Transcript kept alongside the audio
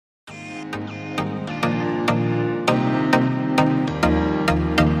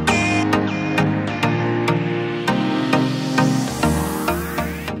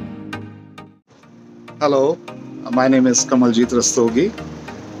Hello, my name is Kamaljit Rastogi.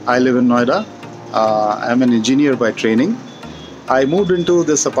 I live in Noida. I'm an engineer by training. I moved into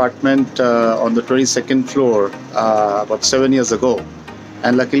this apartment on the 22nd floor about 7 years ago,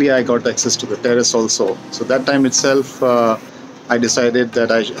 and luckily I got access to the terrace also. So that time itself, I decided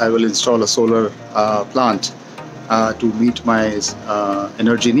that I will install a solar plant to meet my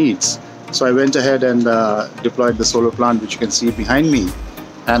energy needs. So I went ahead and deployed the solar plant, which you can see behind me,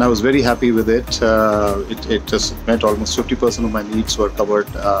 and I was very happy with it. It just met almost 50% of my needs were covered,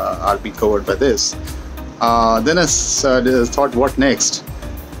 are being covered by this. Then I thought, what next?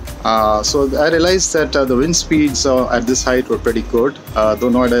 So I realized that the wind speeds at this height were pretty good. Though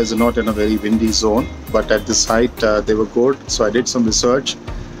Noida is not in a very windy zone, but at this height they were good. So I did some research,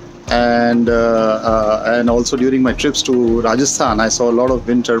 and also during my trips to Rajasthan, I saw a lot of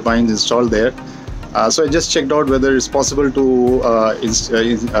wind turbines installed there. So I just checked out whether it's possible to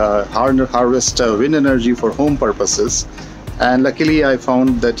harvest wind energy for home purposes. And luckily I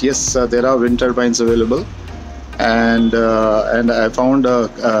found that yes, there are wind turbines available. And I found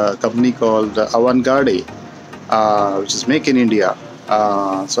a company called Avant Garde, which is Make in India.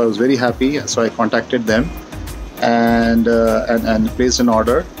 So I was very happy. So I contacted them and placed an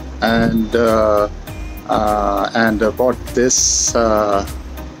order and bought this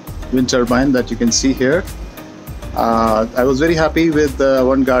wind turbine that you can see here. I was very happy with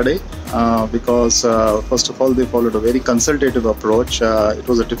Avant Garde because first of all, they followed a very consultative approach. It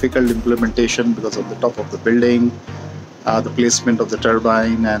was a difficult implementation because of the top of the building, the placement of the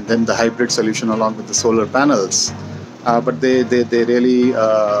turbine, and then the hybrid solution along with the solar panels. But they really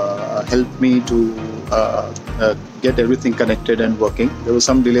helped me to get everything connected and working. There were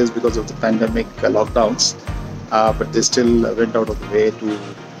some delays because of the pandemic lockdowns, but they still went out of the way to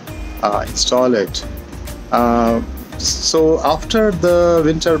install it. So after the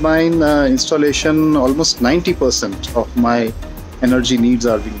wind turbine installation, almost 90% of my energy needs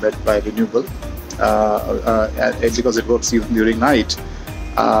are being met by renewable because it works even during night.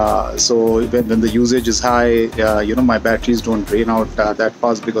 So when the usage is high, my batteries don't drain out that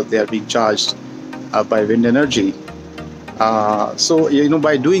fast because they are being charged by wind energy. So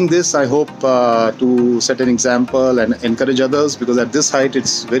by doing this, I hope to set an example and encourage others, because at this height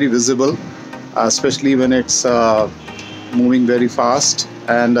it's very visible, especially when it's moving very fast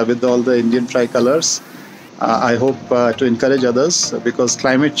and with all the Indian tricolors. I hope to encourage others, because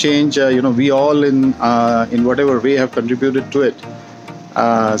climate change, we all in whatever way have contributed to it.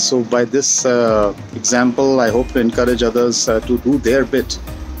 So by this example, I hope to encourage others to do their bit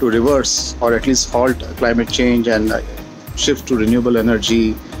to reverse or at least halt climate change and shift to renewable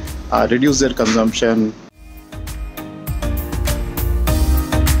energy, reduce their consumption,